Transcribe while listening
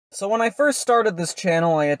So when I first started this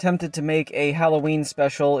channel, I attempted to make a Halloween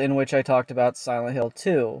special in which I talked about Silent Hill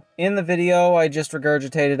 2. In the video, I just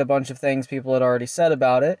regurgitated a bunch of things people had already said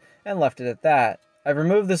about it, and left it at that. I've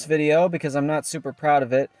removed this video because I'm not super proud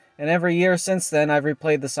of it, and every year since then I've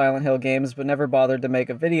replayed the Silent Hill games but never bothered to make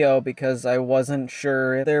a video because I wasn't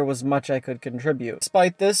sure if there was much I could contribute.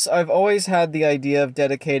 Despite this, I've always had the idea of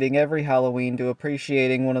dedicating every Halloween to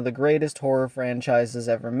appreciating one of the greatest horror franchises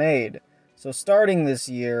ever made. So starting this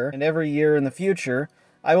year, and every year in the future,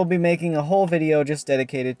 I will be making a whole video just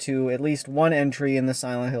dedicated to at least one entry in the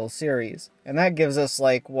Silent Hill series. And that gives us,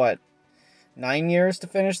 like, what, 9 years to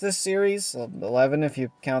finish this series? 11 if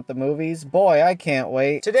you count the movies? Boy, I can't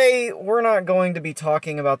wait. Today, we're not going to be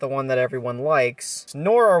talking about the one that everyone likes,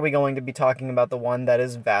 nor are we going to be talking about the one that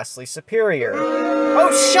is vastly superior.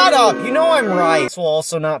 Oh, shut up! You know I'm right! This will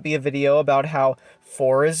also not be a video about how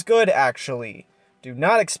 4 is good, actually. Do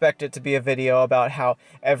not expect it to be a video about how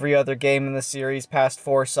every other game in the series past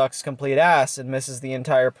 4 sucks complete ass and misses the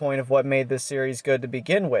entire point of what made this series good to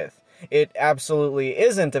begin with. It absolutely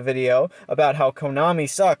isn't a video about how Konami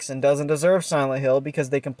sucks and doesn't deserve Silent Hill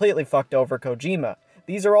because they completely fucked over Kojima.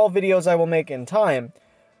 These are all videos I will make in time.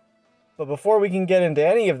 But before we can get into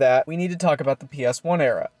any of that, we need to talk about the PS1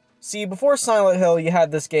 era. See, before Silent Hill, you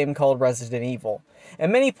had this game called Resident Evil,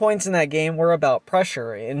 and many points in that game were about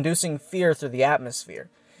pressure, inducing fear through the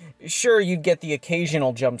atmosphere. Sure, you'd get the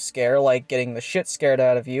occasional jump scare, like getting the shit scared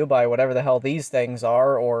out of you by whatever the hell these things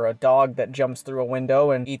are, or a dog that jumps through a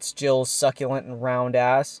window and eats Jill's succulent and round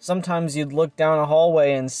ass. Sometimes you'd look down a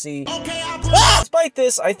hallway and see... Despite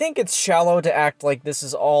this, I think it's shallow to act like this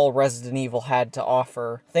is all Resident Evil had to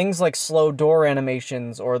offer. Things like slow door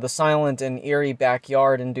animations, or the silent and eerie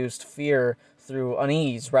backyard-induced fear through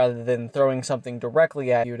unease, rather than throwing something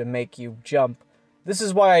directly at you to make you jump. This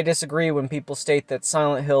is why I disagree when people state that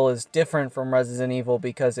Silent Hill is different from Resident Evil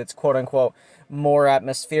because it's quote-unquote more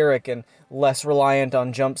atmospheric and less reliant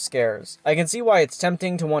on jump scares. I can see why it's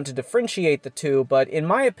tempting to want to differentiate the two, but in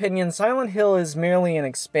my opinion, Silent Hill is merely an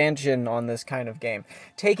expansion on this kind of game,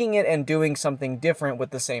 taking it and doing something different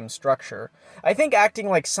with the same structure. I think acting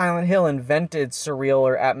like Silent Hill invented surreal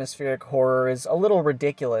or atmospheric horror is a little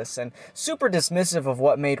ridiculous and super dismissive of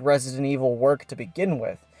what made Resident Evil work to begin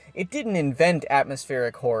with. It didn't invent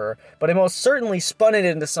atmospheric horror, but it most certainly spun it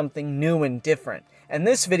into something new and different, and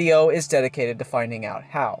this video is dedicated to finding out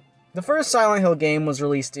how. The first Silent Hill game was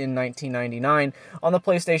released in 1999 on the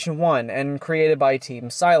PlayStation 1 and created by Team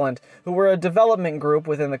Silent, who were a development group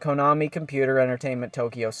within the Konami Computer Entertainment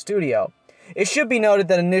Tokyo studio. It should be noted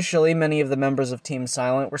that initially many of the members of Team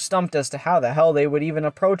Silent were stumped as to how the hell they would even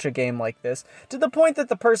approach a game like this, to the point that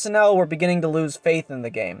the personnel were beginning to lose faith in the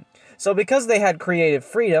game. So because they had creative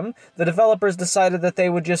freedom, the developers decided that they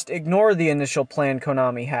would just ignore the initial plan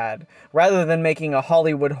Konami had. Rather than making a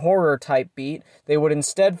Hollywood horror type beat, they would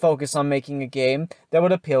instead focus on making a game that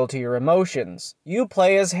would appeal to your emotions. You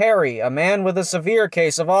play as Harry, a man with a severe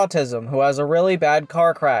case of autism who has a really bad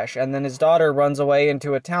car crash, and then his daughter runs away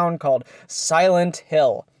into a town called Silent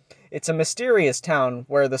Hill. It's a mysterious town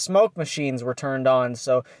where the smoke machines were turned on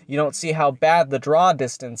so you don't see how bad the draw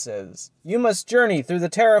distance is. You must journey through the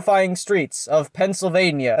terrifying streets of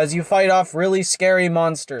Pennsylvania as you fight off really scary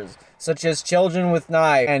monsters, such as children with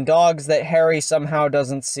knives and dogs that Harry somehow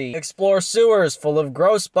doesn't see. Explore sewers full of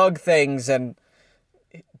gross bug things and...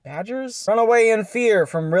 badgers? Run away in fear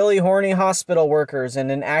from really horny hospital workers and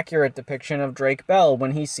an accurate depiction of Drake Bell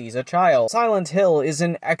when he sees a child. Silent Hill is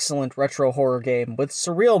an excellent retro horror game with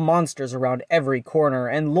surreal monsters around every corner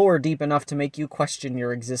and lore deep enough to make you question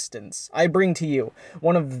your existence. I bring to you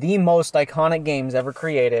one of the most iconic games ever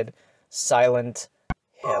created, Silent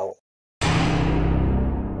Hill.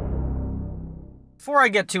 Before I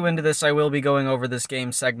get too into this, I will be going over this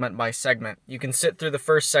game segment by segment. You can sit through the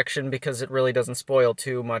first section because it really doesn't spoil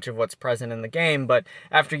too much of what's present in the game, but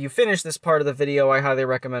after you finish this part of the video, I highly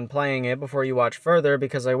recommend playing it before you watch further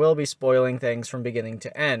because I will be spoiling things from beginning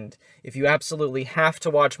to end. If you absolutely have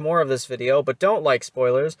to watch more of this video, but don't like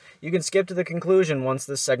spoilers, you can skip to the conclusion once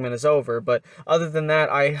this segment is over, but other than that,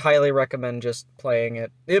 I highly recommend just playing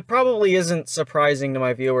it. It probably isn't surprising to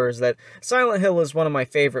my viewers that Silent Hill is one of my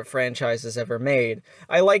favorite franchises ever made.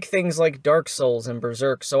 I like things like Dark Souls and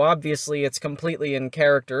Berserk, so obviously it's completely in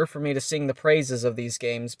character for me to sing the praises of these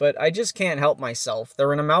games, but I just can't help myself.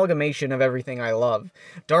 They're an amalgamation of everything I love.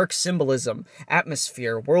 Dark symbolism,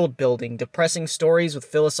 atmosphere, world building, depressing stories with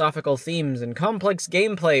philosophical themes, and complex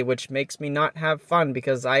gameplay which makes me not have fun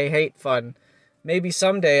because I hate fun. Maybe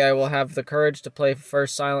someday I will have the courage to play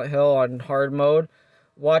first Silent Hill on hard mode,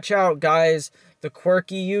 Watch out, guys. The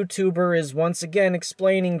quirky YouTuber is once again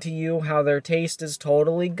explaining to you how their taste is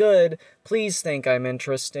totally good. Please think I'm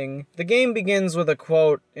interesting. The game begins with a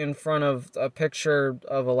quote in front of a picture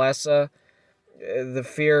of Alessa. The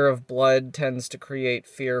fear of blood tends to create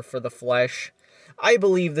fear for the flesh. I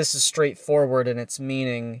believe this is straightforward in its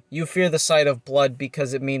meaning. You fear the sight of blood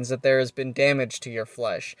because it means that there has been damage to your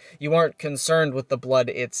flesh. You aren't concerned with the blood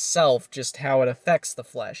itself, just how it affects the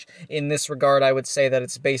flesh. In this regard, I would say that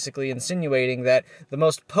it's basically insinuating that the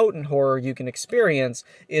most potent horror you can experience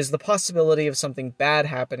is the possibility of something bad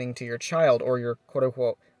happening to your child or your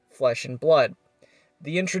quote-unquote flesh and blood.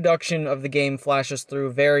 The introduction of the game flashes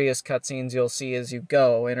through various cutscenes you'll see as you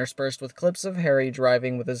go, interspersed with clips of Harry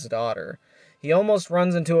driving with his daughter. He almost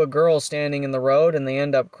runs into a girl standing in the road and they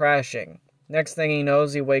end up crashing. Next thing he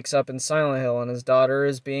knows, he wakes up in Silent Hill and his daughter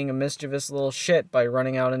is being a mischievous little shit by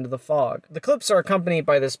running out into the fog. The clips are accompanied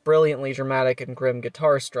by this brilliantly dramatic and grim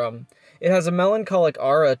guitar strum. It has a melancholic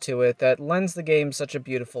aura to it that lends the game such a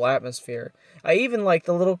beautiful atmosphere. I even like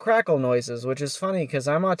the little crackle noises, which is funny because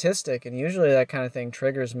I'm autistic and usually that kind of thing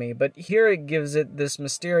triggers me, but here it gives it this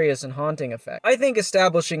mysterious and haunting effect. I think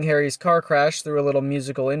establishing Harry's car crash through a little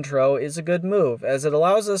musical intro is a good move, as it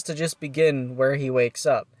allows us to just begin where he wakes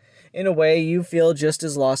up. In a way, you feel just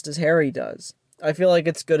as lost as Harry does. I feel like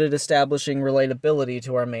it's good at establishing relatability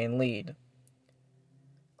to our main lead.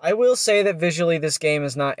 I will say that visually this game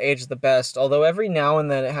is not aged the best, although every now and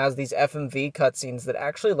then it has these FMV cutscenes that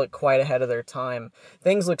actually look quite ahead of their time.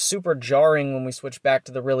 Things look super jarring when we switch back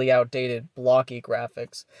to the really outdated, blocky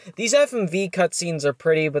graphics. These FMV cutscenes are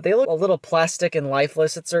pretty, but they look a little plastic and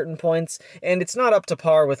lifeless at certain points, and it's not up to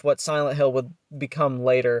par with what Silent Hill would become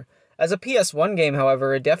later. As a PS1 game,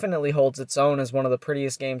 however, it definitely holds its own as one of the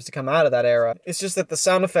prettiest games to come out of that era. It's just that the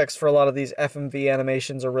sound effects for a lot of these FMV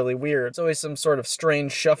animations are really weird. There's always some sort of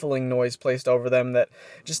strange shuffling noise placed over them that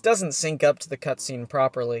just doesn't sync up to the cutscene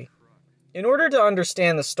properly. In order to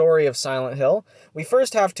understand the story of Silent Hill, we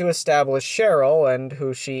first have to establish Cheryl and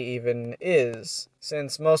who she even is,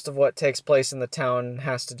 since most of what takes place in the town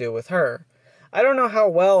has to do with her. I don't know how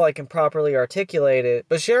well I can properly articulate it,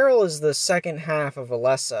 but Cheryl is the second half of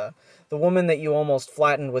Alessa, the woman that you almost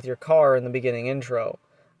flattened with your car in the beginning intro.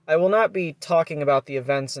 I will not be talking about the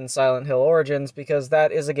events in Silent Hill Origins because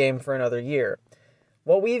that is a game for another year.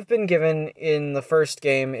 What we've been given in the first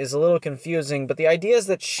game is a little confusing, but the idea is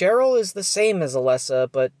that Cheryl is the same as Alessa,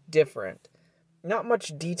 but different. Not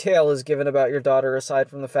much detail is given about your daughter aside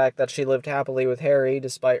from the fact that she lived happily with Harry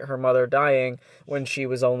despite her mother dying when she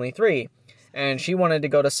was only 3. And she wanted to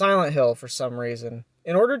go to Silent Hill for some reason.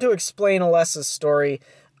 In order to explain Alessa's story,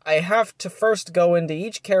 I have to first go into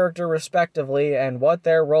each character respectively and what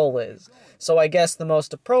their role is. So I guess the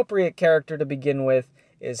most appropriate character to begin with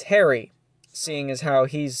is Harry, seeing as how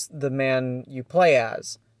he's the man you play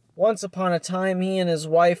as. Once upon a time, he and his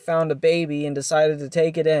wife found a baby and decided to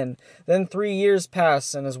take it in. Then 3 years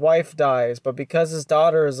pass and his wife dies, but because his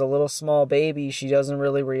daughter is a little small baby, she doesn't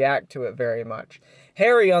really react to it very much.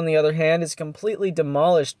 Harry, on the other hand, is completely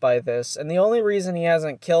demolished by this, and the only reason he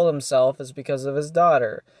hasn't killed himself is because of his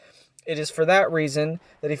daughter. It is for that reason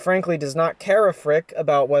that he frankly does not care a frick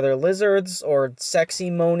about whether lizards or sexy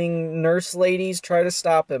moaning nurse ladies try to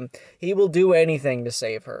stop him. He will do anything to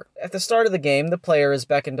save her. At the start of the game, the player is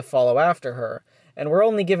beckoned to follow after her, and we're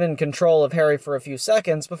only given control of Harry for a few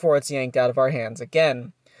seconds before it's yanked out of our hands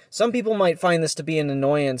again. Some people might find this to be an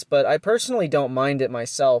annoyance, but I personally don't mind it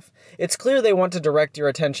myself. It's clear they want to direct your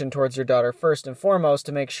attention towards your daughter first and foremost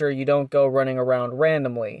to make sure you don't go running around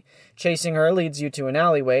randomly. Chasing her leads you to an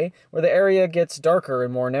alleyway, where the area gets darker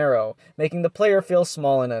and more narrow, making the player feel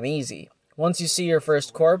small and uneasy. Once you see your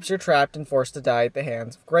first corpse, you're trapped and forced to die at the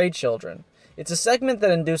hands of grey children. It's a segment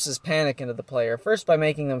that induces panic into the player, first by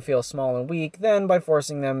making them feel small and weak, then by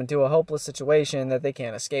forcing them into a hopeless situation that they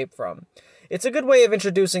can't escape from. It's a good way of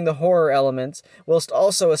introducing the horror elements, whilst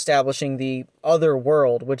also establishing the other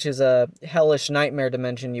world, which is a hellish nightmare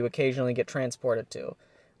dimension you occasionally get transported to.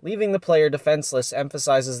 Leaving the player defenseless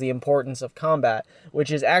emphasizes the importance of combat,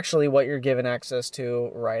 which is actually what you're given access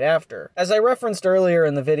to right after. As I referenced earlier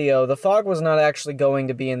in the video, the fog was not actually going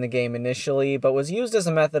to be in the game initially, but was used as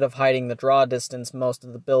a method of hiding the draw distance most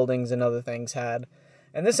of the buildings and other things had.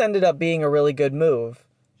 And this ended up being a really good move.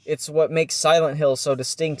 It's what makes Silent Hill so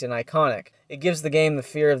distinct and iconic. It gives the game the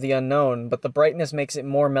fear of the unknown, but the brightness makes it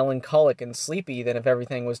more melancholic and sleepy than if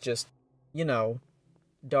everything was just, you know,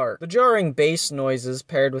 dark. The jarring bass noises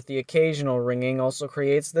paired with the occasional ringing also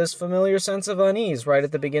creates this familiar sense of unease right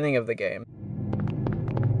at the beginning of the game.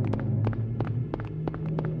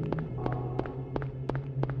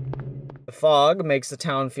 The The fog makes the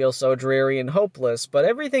town feel so dreary and hopeless, but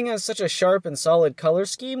everything has such a sharp and solid color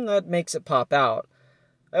scheme that makes it pop out.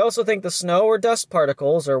 I also think the snow or dust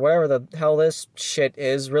particles, or whatever the hell this shit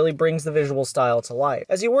is, really brings the visual style to life.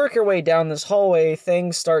 As you work your way down this hallway,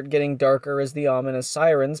 things start getting darker as the ominous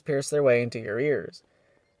sirens pierce their way into your ears.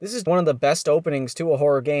 This is one of the best openings to a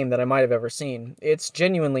horror game that I might have ever seen. It's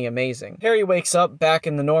genuinely amazing. Harry wakes up back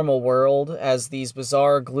in the normal world as these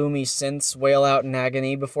bizarre, gloomy synths wail out in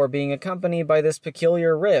agony before being accompanied by this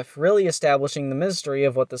peculiar riff, really establishing the mystery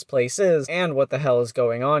of what this place is and what the hell is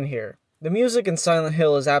going on here. The music in Silent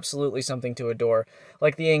Hill is absolutely something to adore,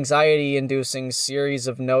 like the anxiety-inducing series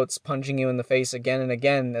of notes punching you in the face again and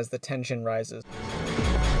again as the tension rises.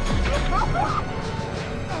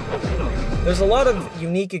 There's a lot of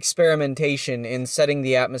unique experimentation in setting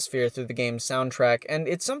the atmosphere through the game's soundtrack, and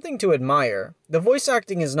it's something to admire. The voice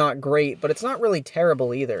acting is not great, but it's not really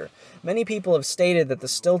terrible either. Many people have stated that the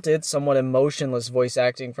stilted, somewhat emotionless voice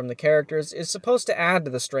acting from the characters is supposed to add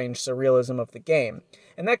to the strange surrealism of the game.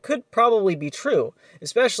 And that could probably be true,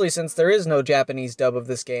 especially since there is no Japanese dub of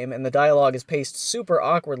this game, and the dialogue is paced super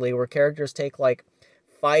awkwardly where characters take like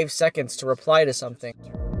 5 seconds to reply to something.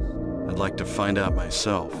 I'd like to find out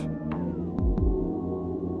myself.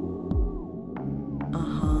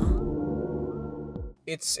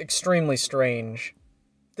 It's extremely strange.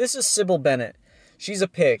 This is Sybil Bennett. She's a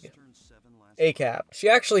pig. ACAB. She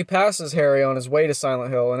actually passes Harry on his way to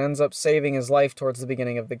Silent Hill and ends up saving his life towards the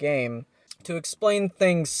beginning of the game. To explain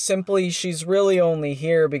things simply, she's really only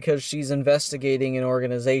here because she's investigating an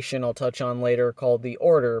organization I'll touch on later called the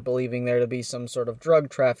Order, believing there to be some sort of drug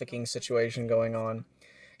trafficking situation going on.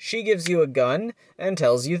 She gives you a gun and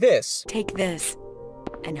tells you this. Take this,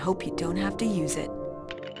 and hope you don't have to use it.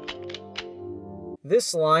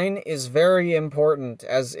 This line is very important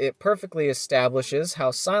as it perfectly establishes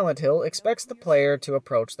how Silent Hill expects the player to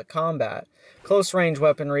approach the combat. Close-range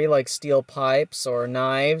weaponry like steel pipes or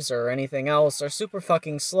knives or anything else are super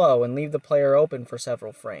fucking slow and leave the player open for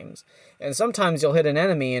several frames. And sometimes you'll hit an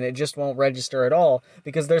enemy and it just won't register at all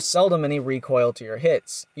because there's seldom any recoil to your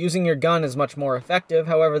hits. Using your gun is much more effective,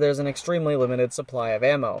 however there's an extremely limited supply of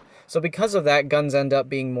ammo. So because of that, guns end up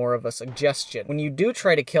being more of a suggestion. When you do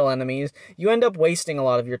try to kill enemies, you end up wasting a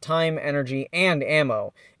lot of your time, energy, and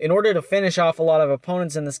ammo. In order to finish off a lot of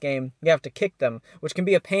opponents in this game, you have to kick them, which can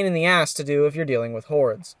be a pain in the ass to do if you're dealing with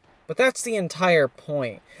hordes. But that's the entire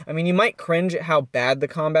point. I mean, you might cringe at how bad the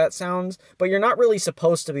combat sounds, but you're not really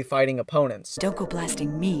supposed to be fighting opponents. Don't go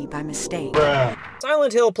blasting me by mistake.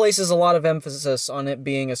 Silent Hill places a lot of emphasis on it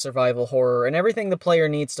being a survival horror, and everything the player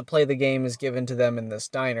needs to play the game is given to them in this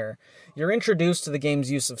diner. You're introduced to the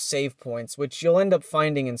game's use of save points, which you'll end up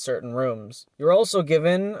finding in certain rooms. You're also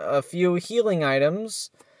given a few healing items,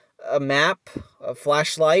 a map, a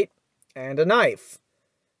flashlight, and a knife.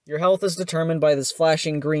 Your health is determined by this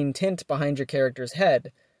flashing green tint behind your character's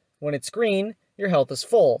head. When it's green, your health is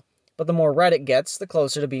full, but the more red it gets, the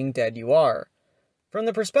closer to being dead you are. From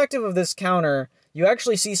the perspective of this counter, you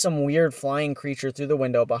actually see some weird flying creature through the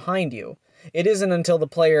window behind you. It isn't until the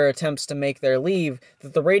player attempts to make their leave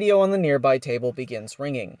that the radio on the nearby table begins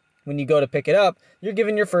ringing. When you go to pick it up, you're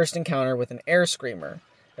given your first encounter with an air screamer,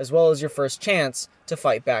 as well as your first chance to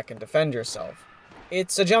fight back and defend yourself.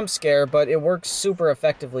 It's a jump scare, but it works super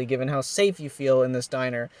effectively given how safe you feel in this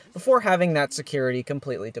diner before having that security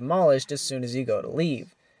completely demolished as soon as you go to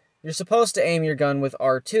leave. You're supposed to aim your gun with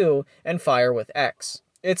R2 and fire with X.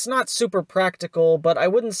 It's not super practical, but I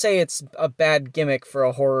wouldn't say it's a bad gimmick for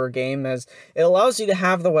a horror game as it allows you to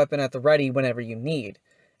have the weapon at the ready whenever you need.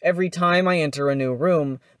 Every time I enter a new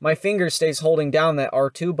room, my finger stays holding down that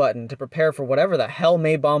R2 button to prepare for whatever the hell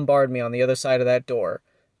may bombard me on the other side of that door.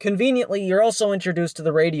 Conveniently, you're also introduced to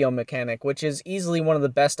the radio mechanic, which is easily one of the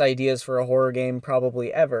best ideas for a horror game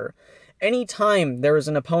probably ever. Anytime there is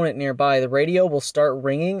an opponent nearby, the radio will start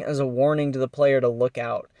ringing as a warning to the player to look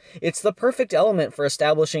out. It's the perfect element for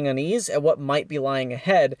establishing unease at what might be lying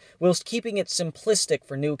ahead, whilst keeping it simplistic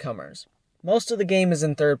for newcomers. Most of the game is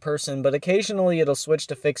in third person, but occasionally it'll switch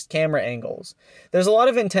to fixed camera angles. There's a lot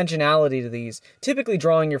of intentionality to these, typically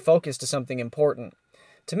drawing your focus to something important.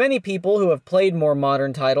 To many people who have played more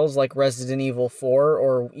modern titles like Resident Evil 4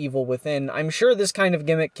 or Evil Within, I'm sure this kind of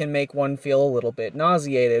gimmick can make one feel a little bit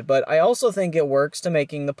nauseated, but I also think it works to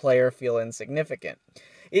making the player feel insignificant.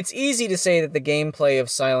 It's easy to say that the gameplay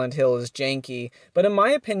of Silent Hill is janky, but in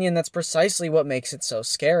my opinion that's precisely what makes it so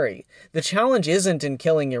scary. The challenge isn't in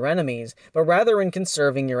killing your enemies, but rather in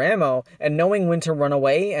conserving your ammo and knowing when to run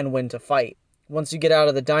away and when to fight. Once you get out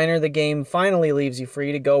of the diner, the game finally leaves you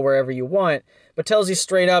free to go wherever you want, but tells you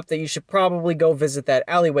straight up that you should probably go visit that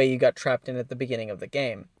alleyway you got trapped in at the beginning of the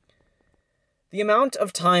game. The amount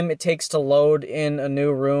of time it takes to load in a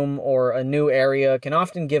new room or a new area can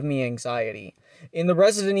often give me anxiety. In the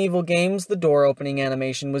Resident Evil games, the door opening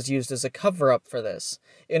animation was used as a cover-up for this,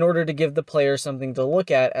 in order to give the player something to look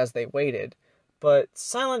at as they waited. But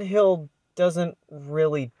Silent Hill doesn't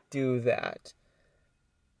really do that.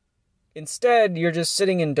 Instead, you're just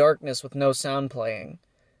sitting in darkness with no sound playing.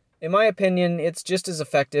 In my opinion, it's just as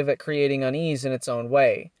effective at creating unease in its own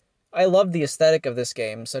way. I love the aesthetic of this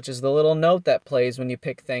game, such as the little note that plays when you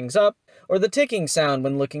pick things up, or the ticking sound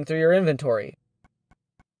when looking through your inventory.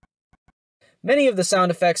 Many of the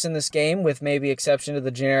sound effects in this game, with maybe exception to the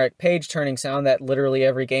generic page-turning sound that literally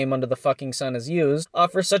every game under the fucking sun has used,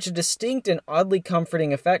 offer such a distinct and oddly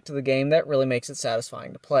comforting effect to the game that really makes it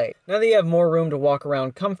satisfying to play. Now that you have more room to walk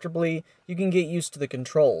around comfortably, you can get used to the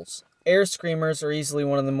controls. Air screamers are easily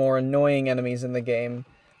one of the more annoying enemies in the game.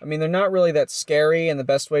 I mean, they're not really that scary, and the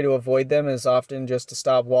best way to avoid them is often just to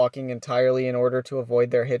stop walking entirely in order to avoid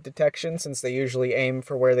their hit detection, since they usually aim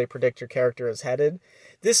for where they predict your character is headed.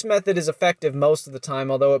 This method is effective most of the time,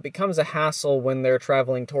 although it becomes a hassle when they're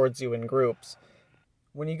traveling towards you in groups.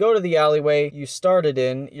 When you go to the alleyway you started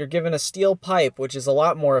in, you're given a steel pipe, which is a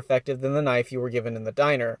lot more effective than the knife you were given in the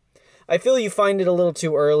diner. I feel you find it a little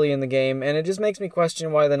too early in the game, and it just makes me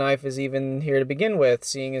question why the knife is even here to begin with,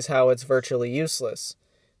 seeing as how it's virtually useless.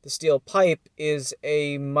 The steel pipe is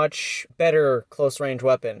a much better close-range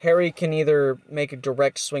weapon. Harry can either make a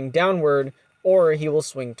direct swing downward, or he will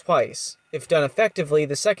swing twice. If done effectively,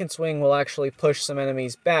 the second swing will actually push some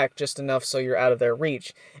enemies back just enough so you're out of their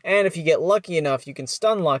reach, and if you get lucky enough, you can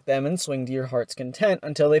stun lock them and swing to your heart's content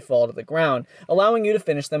until they fall to the ground, allowing you to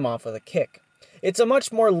finish them off with a kick. It's a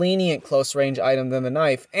much more lenient close-range item than the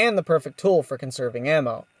knife, and the perfect tool for conserving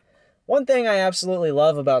ammo. One thing I absolutely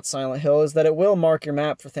love about Silent Hill is that it will mark your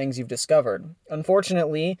map for things you've discovered.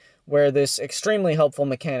 Unfortunately, where this extremely helpful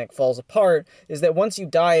mechanic falls apart is that once you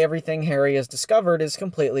die, everything Harry has discovered is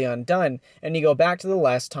completely undone, and you go back to the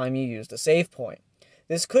last time you used a save point.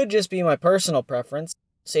 This could just be my personal preference.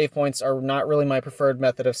 Save points are not really my preferred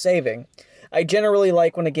method of saving. I generally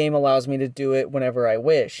like when a game allows me to do it whenever I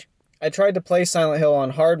wish. I tried to play Silent Hill on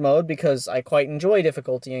hard mode because I quite enjoy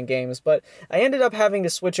difficulty in games, but I ended up having to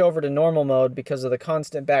switch over to normal mode because of the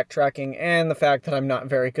constant backtracking and the fact that I'm not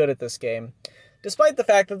very good at this game. Despite the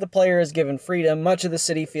fact that the player is given freedom, much of the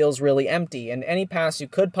city feels really empty, and any paths you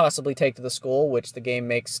could possibly take to the school, which the game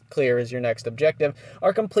makes clear is your next objective,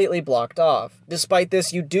 are completely blocked off. Despite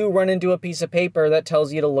this, you do run into a piece of paper that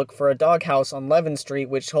tells you to look for a doghouse on Levin Street,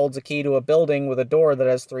 which holds a key to a building with a door that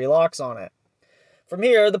has 3 locks on it. From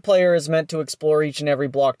here, the player is meant to explore each and every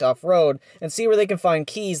blocked-off road and see where they can find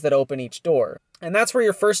keys that open each door. And that's where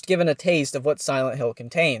you're first given a taste of what Silent Hill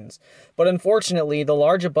contains. But unfortunately, the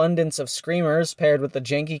large abundance of screamers paired with the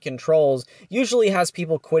janky controls usually has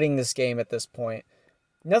people quitting this game at this point.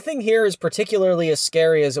 Nothing here is particularly as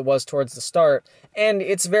scary as it was towards the start, and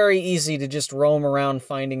it's very easy to just roam around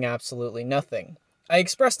finding absolutely nothing. I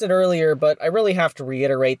expressed it earlier, but I really have to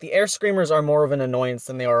reiterate, the air screamers are more of an annoyance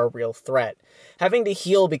than they are a real threat. Having to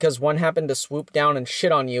heal because one happened to swoop down and shit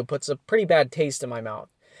on you puts a pretty bad taste in my mouth.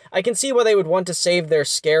 I can see why they would want to save their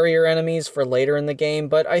scarier enemies for later in the game,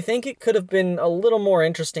 but I think it could have been a little more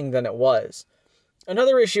interesting than it was.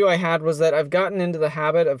 Another issue I had was that I've gotten into the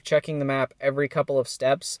habit of checking the map every couple of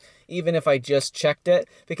steps, even if I just checked it,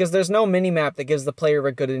 because there's no mini-map that gives the player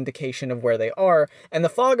a good indication of where they are, and the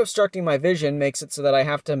fog obstructing my vision makes it so that I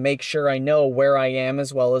have to make sure I know where I am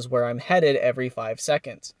as well as where I'm headed every 5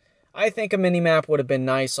 seconds. I think a mini-map would have been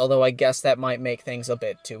nice, although I guess that might make things a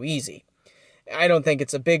bit too easy. I don't think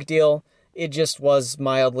it's a big deal, it just was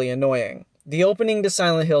mildly annoying. The opening to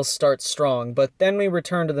Silent Hill starts strong, but then we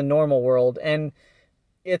return to the normal world, and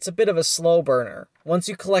it's a bit of a slow burner. Once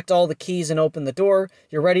you collect all the keys and open the door,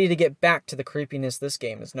 you're ready to get back to the creepiness this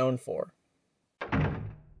game is known for.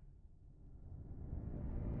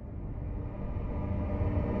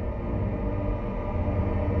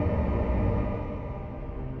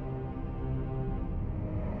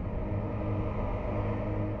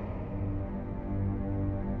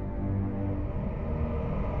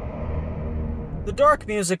 The dark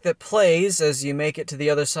music that plays as you make it to the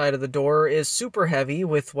other side of the door is super heavy,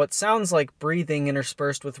 with what sounds like breathing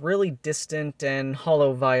interspersed with really distant and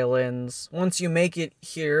hollow violins. Once you make it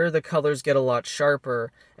here, the colors get a lot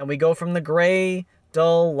sharper, and we go from the gray,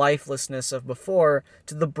 dull lifelessness of before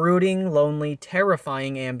to the brooding, lonely,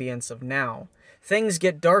 terrifying ambience of now. Things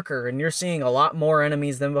get darker, and you're seeing a lot more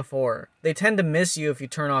enemies than before. They tend to miss you if you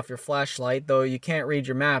turn off your flashlight, though you can't read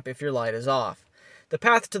your map if your light is off. The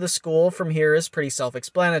path to the school from here is pretty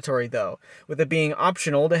self-explanatory though, with it being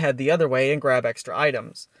optional to head the other way and grab extra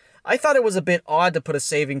items. I thought it was a bit odd to put a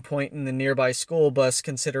saving point in the nearby school bus,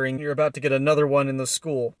 considering you're about to get another one in the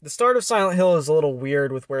school. The start of Silent Hill is a little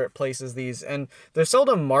weird with where it places these, and they're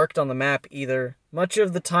seldom marked on the map either. Much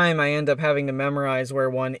of the time I end up having to memorize where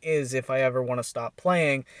one is if I ever want to stop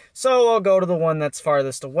playing, so I'll go to the one that's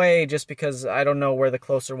farthest away just because I don't know where the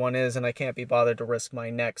closer one is and I can't be bothered to risk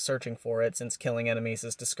my neck searching for it since killing enemies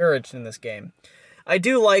is discouraged in this game. I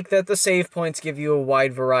do like that the save points give you a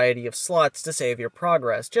wide variety of slots to save your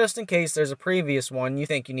progress, just in case there's a previous one you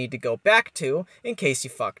think you need to go back to, in case you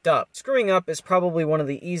fucked up. Screwing up is probably one of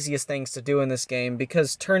the easiest things to do in this game,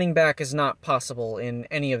 because turning back is not possible in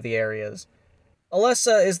any of the areas.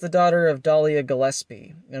 Alessa is the daughter of Dahlia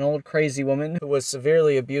Gillespie, an old crazy woman who was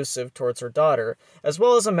severely abusive towards her daughter, as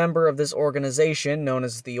well as a member of this organization known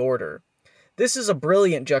as the Order. This is a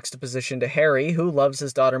brilliant juxtaposition to Harry, who loves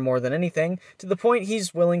his daughter more than anything, to the point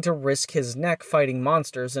he's willing to risk his neck fighting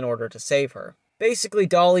monsters in order to save her. Basically,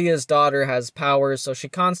 Dahlia's daughter has powers, so she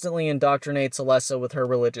constantly indoctrinates Alessa with her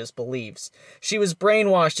religious beliefs. She was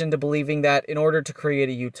brainwashed into believing that in order to create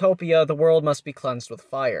a utopia, the world must be cleansed with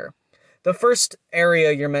fire. The first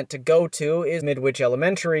area you're meant to go to is Midwich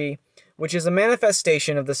Elementary, which is a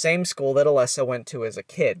manifestation of the same school that Alessa went to as a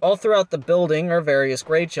kid. All throughout the building are various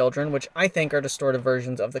grey children, which I think are distorted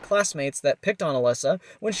versions of the classmates that picked on Alessa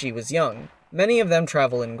when she was young. Many of them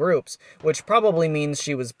travel in groups, which probably means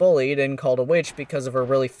she was bullied and called a witch because of her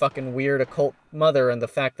really fucking weird occult mother and the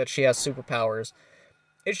fact that she has superpowers.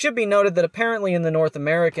 It should be noted that apparently in the North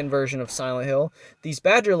American version of Silent Hill, these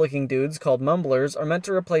badger-looking dudes called mumblers are meant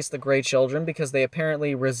to replace the grey children because they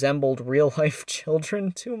apparently resembled real-life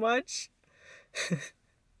children too much.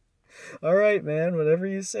 Alright, man, whatever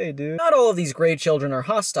you say, dude. Not all of these grey children are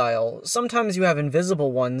hostile. Sometimes you have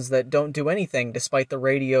invisible ones that don't do anything despite the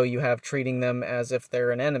radio you have treating them as if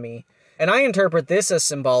they're an enemy. And I interpret this as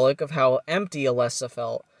symbolic of how empty Alessa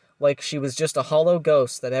felt, like she was just a hollow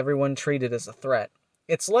ghost that everyone treated as a threat.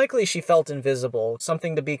 It's likely she felt invisible,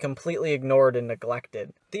 something to be completely ignored and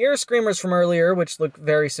neglected. The air screamers from earlier, which look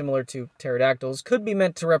very similar to pterodactyls, could be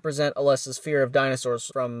meant to represent Alessa's fear of dinosaurs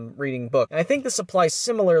from reading books. And I think this applies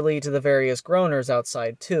similarly to the various groaners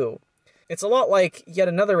outside, too. It's a lot like yet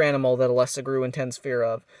another animal that Alessa grew intense fear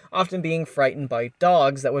of, often being frightened by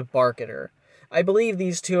dogs that would bark at her. I believe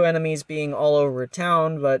these two enemies being all over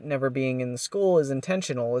town, but never being in the school is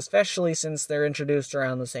intentional, especially since they're introduced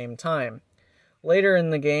around the same time. Later in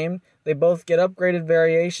the game, they both get upgraded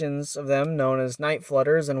variations of them known as night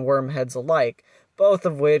flutters and wormheads alike, both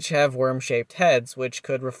of which have worm-shaped heads, which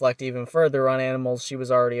could reflect even further on animals she was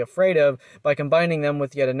already afraid of by combining them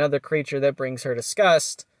with yet another creature that brings her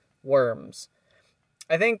disgust, worms.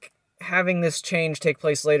 I think having this change take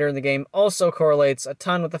place later in the game also correlates a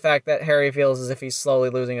ton with the fact that Harry feels as if he's slowly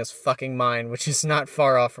losing his fucking mind, which is not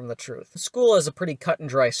far off from the truth. The school has a pretty cut and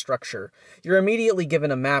dry structure. You're immediately given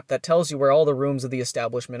a map that tells you where all the rooms of the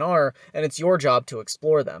establishment are, and it's your job to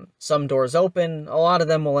explore them. Some doors open, a lot of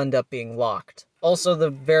them will end up being locked. Also, the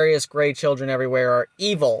various grey children everywhere are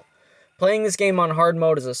evil. Playing this game on hard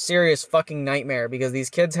mode is a serious fucking nightmare because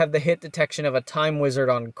these kids have the hit detection of a time wizard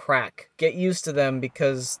on crack. Get used to them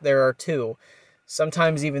because there are two,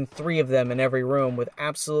 sometimes even three of them in every room with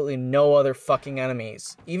absolutely no other fucking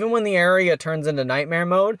enemies. Even when the area turns into nightmare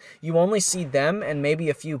mode, you only see them and maybe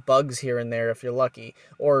a few bugs here and there if you're lucky,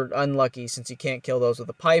 or unlucky since you can't kill those with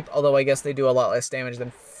a pipe, although I guess they do a lot less damage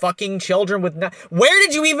than fucking children with knives. Where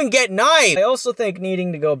did you even get knives? I also think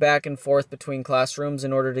needing to go back and forth between classrooms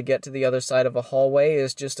in order to get to the other side of a hallway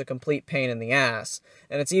is just a complete pain in the ass.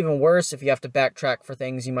 And it's even worse if you have to backtrack for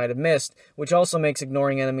things you might have missed, which also makes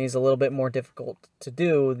ignoring enemies a little bit more difficult to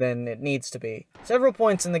do than it needs to be. Several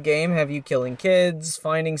points in the game have you killing kids,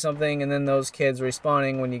 finding something, and then those kids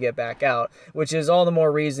respawning when you get back out, which is all the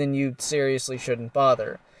more reason you seriously shouldn't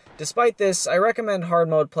bother. Despite this, I recommend hard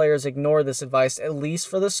mode players ignore this advice at least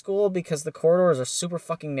for the school because the corridors are super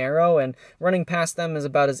fucking narrow and running past them is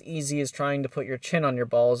about as easy as trying to put your chin on your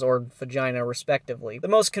balls or vagina respectively. The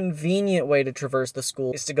most convenient way to traverse the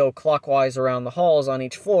school is to go clockwise around the halls on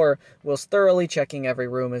each floor whilst thoroughly checking every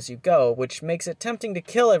room as you go, which makes it tempting to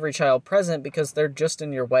kill every child present because they're just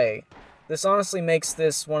in your way. This honestly makes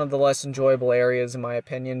this one of the less enjoyable areas in my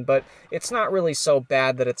opinion, but it's not really so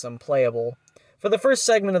bad that it's unplayable. For the first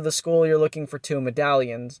segment of the school, you're looking for 2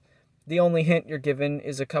 medallions. The only hint you're given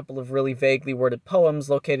is a couple of really vaguely worded poems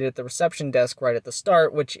located at the reception desk right at the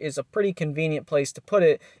start, which is a pretty convenient place to put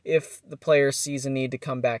it if the player sees a need to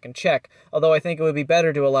come back and check, although I think it would be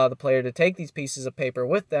better to allow the player to take these pieces of paper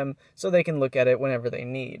with them so they can look at it whenever they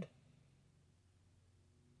need.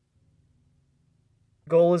 The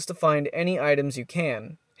goal is to find any items you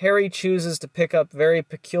can. Harry chooses to pick up very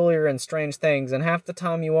peculiar and strange things, and half the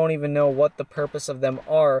time you won't even know what the purpose of them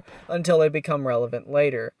are until they become relevant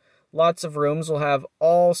later. Lots of rooms will have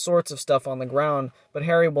all sorts of stuff on the ground, but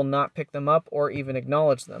Harry will not pick them up or even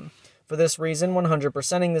acknowledge them. For this reason,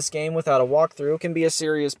 100%ing this game without a walkthrough can be a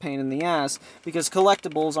serious pain in the ass, because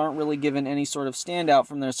collectibles aren't really given any sort of standout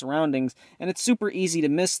from their surroundings, and it's super easy to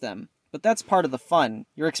miss them. But that's part of the fun.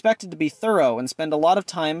 You're expected to be thorough and spend a lot of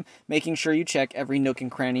time making sure you check every nook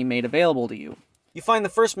and cranny made available to you. You find the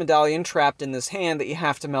first medallion trapped in this hand that you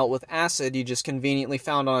have to melt with acid you just conveniently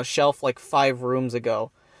found on a shelf like 5 rooms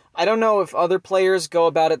ago. I don't know if other players go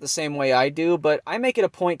about it the same way I do, but I make it a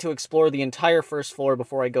point to explore the entire first floor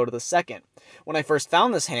before I go to the second. When I first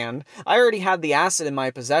found this hand, I already had the acid in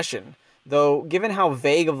my possession. Though, given how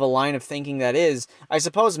vague of a line of thinking that is, I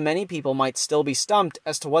suppose many people might still be stumped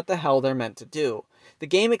as to what the hell they're meant to do. The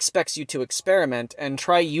game expects you to experiment and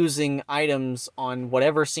try using items on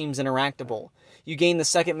whatever seems interactable. You gain the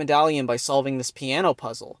second medallion by solving this piano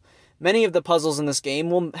puzzle. Many of the puzzles in this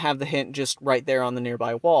game will have the hint just right there on the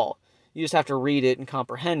nearby wall. You just have to read it and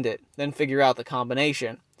comprehend it, then figure out the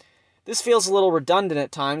combination. This feels a little redundant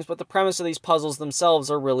at times, but the premise of these puzzles themselves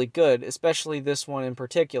are really good, especially this one in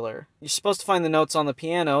particular. You're supposed to find the notes on the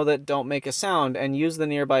piano that don't make a sound, and use the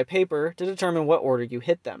nearby paper to determine what order you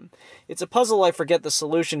hit them. It's a puzzle I forget the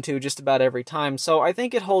solution to just about every time, so I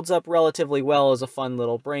think it holds up relatively well as a fun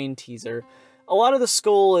little brain teaser. A lot of the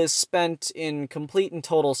school is spent in complete and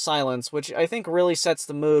total silence, which I think really sets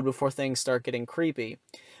the mood before things start getting creepy.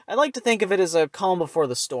 I like to think of it as a calm before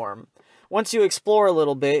the storm. Once you explore a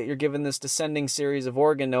little bit, you're given this descending series of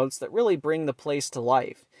organ notes that really bring the place to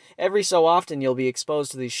life. Every so often you'll be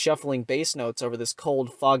exposed to these shuffling bass notes over this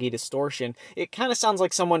cold, foggy distortion. It kind of sounds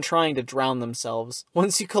like someone trying to drown themselves.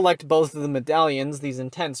 Once you collect both of the medallions, these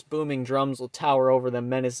intense booming drums will tower over them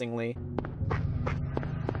menacingly.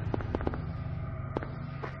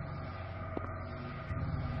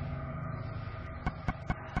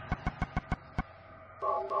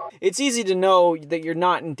 It's easy to know that you're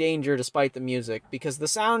not in danger despite the music, because the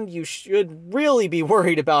sound you should really be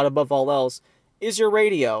worried about above all else is your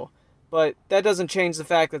radio. But that doesn't change the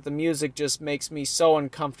fact that the music just makes me so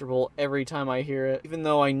uncomfortable every time I hear it, even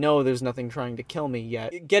though I know there's nothing trying to kill me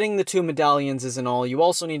yet. Getting the 2 medallions isn't all. You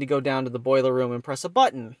also need to go down to the boiler room and press a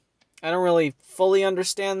button. I don't really fully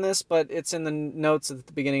understand this, but it's in the notes at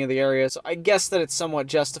the beginning of the area, so I guess that it's somewhat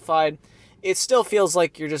justified. It still feels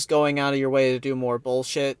like you're just going out of your way to do more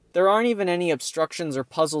bullshit. There aren't even any obstructions or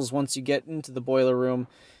puzzles once you get into the boiler room.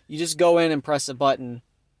 You just go in and press a button.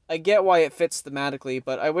 I get why it fits thematically,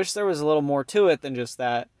 but I wish there was a little more to it than just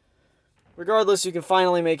that. Regardless, you can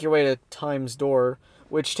finally make your way to Time's Door,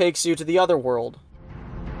 which takes you to the other world.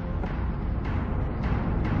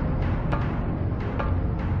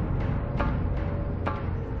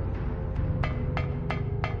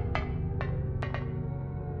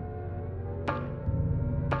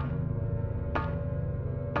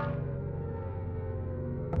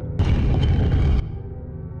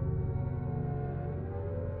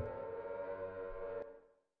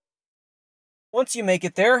 Once you make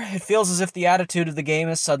it there, it feels as if the attitude of the game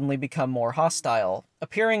has suddenly become more hostile.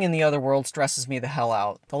 Appearing in the other world stresses me the hell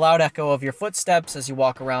out. The loud echo of your footsteps as you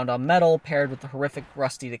walk around on metal, paired with the horrific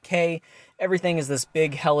rusty decay, everything is this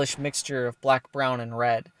big hellish mixture of black, brown, and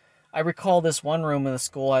red. I recall this one room in the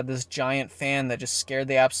school had this giant fan that just scared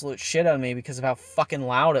the absolute shit out of me because of how fucking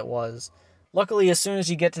loud it was. Luckily, as soon as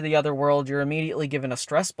you get to the other world, you're immediately given a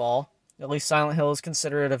stress ball. At least Silent Hill is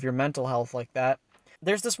considerate of your mental health like that.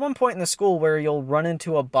 There's this one point in the school where you'll run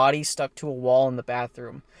into a body stuck to a wall in the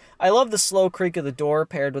bathroom. I love the slow creak of the door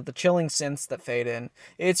paired with the chilling synths that fade in.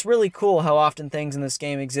 It's really cool how often things in this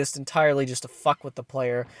game exist entirely just to fuck with the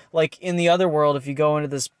player. Like in the other world, if you go into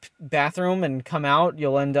this bathroom and come out,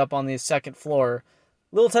 you'll end up on the 2nd floor.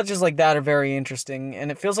 Little touches like that are very interesting, and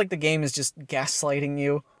it feels like the game is just gaslighting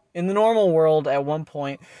you. In the normal world, at one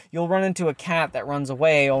point, you'll run into a cat that runs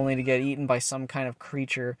away only to get eaten by some kind of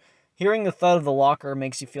creature. Hearing the thud of the locker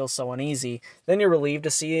makes you feel so uneasy. Then you're relieved to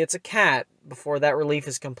see it's a cat, before that relief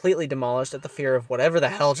is completely demolished at the fear of whatever the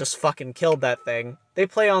hell just fucking killed that thing. They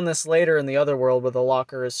play on this later in the other world where the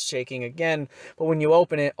locker is shaking again, but when you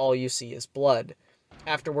open it, all you see is blood.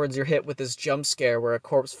 Afterwards, you're hit with this jump scare where a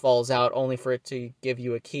corpse falls out only for it to give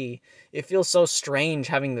you a key. It feels so strange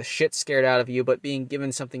having the shit scared out of you, but being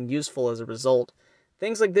given something useful as a result.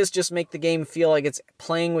 Things like this just make the game feel like it's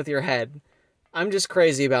playing with your head. I'm just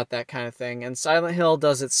crazy about that kind of thing, and Silent Hill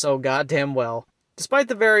does it so goddamn well. Despite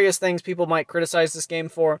the various things people might criticize this game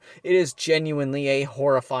for, it is genuinely a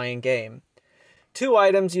horrifying game. Two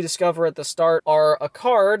items you discover at the start are a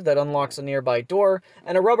card that unlocks a nearby door,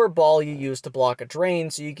 and a rubber ball you use to block a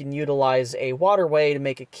drain so you can utilize a waterway to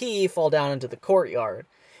make a key fall down into the courtyard.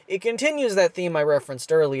 It continues that theme I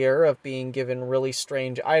referenced earlier of being given really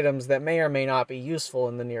strange items that may or may not be useful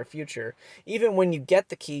in the near future. Even when you get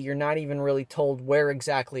the key, you're not even really told where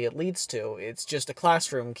exactly it leads to. It's just a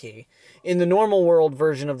classroom key. In the normal world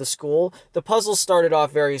version of the school, the puzzle started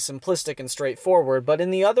off very simplistic and straightforward, but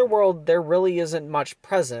in the other world, there really isn't much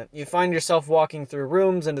present. You find yourself walking through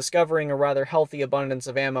rooms and discovering a rather healthy abundance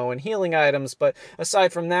of ammo and healing items, but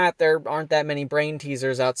aside from that, there aren't that many brain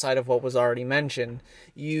teasers outside of what was already mentioned.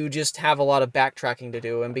 You just have a lot of backtracking to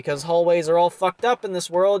do, and because hallways are all fucked up in this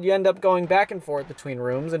world, you end up going back and forth between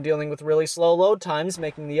rooms and dealing with really slow load times,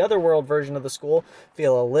 making the other world version of the school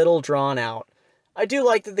feel a little drawn out. I do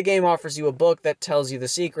like that the game offers you a book that tells you the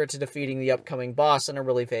secret to defeating the upcoming boss in a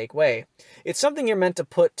really vague way. It's something you're meant to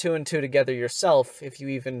put two and two together yourself, if you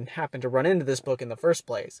even happen to run into this book in the first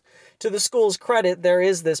place. To the school's credit, there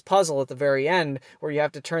is this puzzle at the very end, where you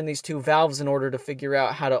have to turn these two valves in order to figure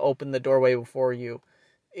out how to open the doorway before you.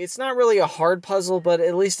 It's not really a hard puzzle, but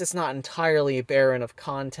at least it's not entirely barren of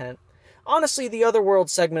content. Honestly, the Otherworld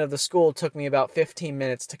segment of the school took me about 15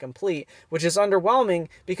 minutes to complete, which is underwhelming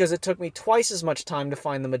because it took me twice as much time to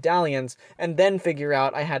find the medallions and then figure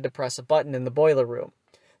out I had to press a button in the boiler room.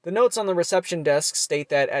 The notes on the reception desk state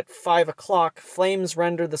that at 5 o'clock, flames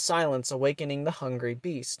render the silence, awakening the hungry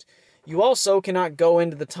beast. You also cannot go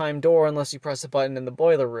into the time door unless you press a button in the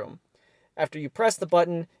boiler room. After you press the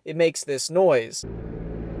button, it makes this noise.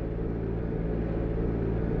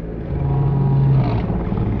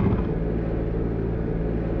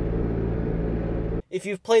 If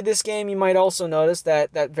you've played this game, you might also notice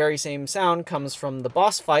that that very same sound comes from the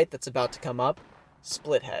boss fight that's about to come up,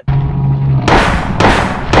 Splithead.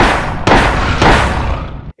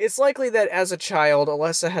 It's likely that as a child,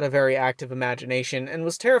 Alessa had a very active imagination and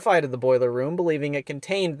was terrified of the boiler room, believing it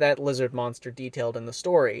contained that lizard monster detailed in the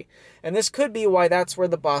story. And this could be why that's where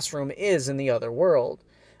the boss room is in the other world.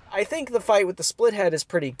 I think the fight with the Splithead is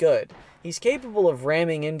pretty good. He's capable of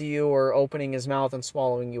ramming into you or opening his mouth and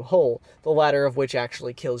swallowing you whole, the latter of which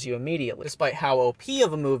actually kills you immediately. Despite how OP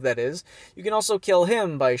of a move that is, you can also kill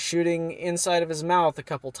him by shooting inside of his mouth a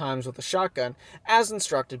couple times with a shotgun, as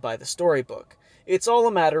instructed by the storybook. It's all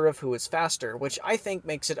a matter of who is faster, which I think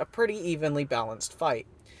makes it a pretty evenly balanced fight.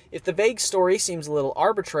 If the vague story seems a little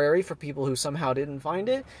arbitrary for people who somehow didn't find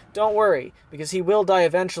it, don't worry, because he will die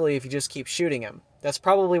eventually if you just keep shooting him. That's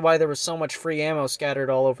probably why there was so much free ammo scattered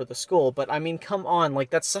all over the school, but I mean, come on,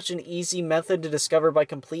 like, that's such an easy method to discover by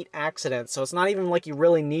complete accident, so it's not even like you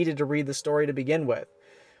really needed to read the story to begin with.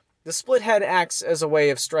 The Splithead acts as a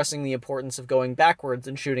way of stressing the importance of going backwards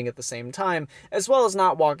and shooting at the same time, as well as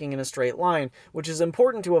not walking in a straight line, which is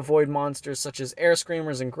important to avoid monsters such as air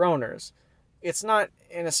screamers and groaners. It's not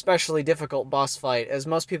an especially difficult boss fight, as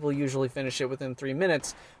most people usually finish it within 3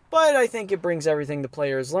 minutes, but I think it brings everything the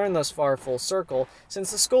players learned thus far full circle,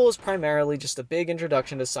 since the school is primarily just a big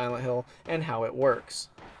introduction to Silent Hill and how it works.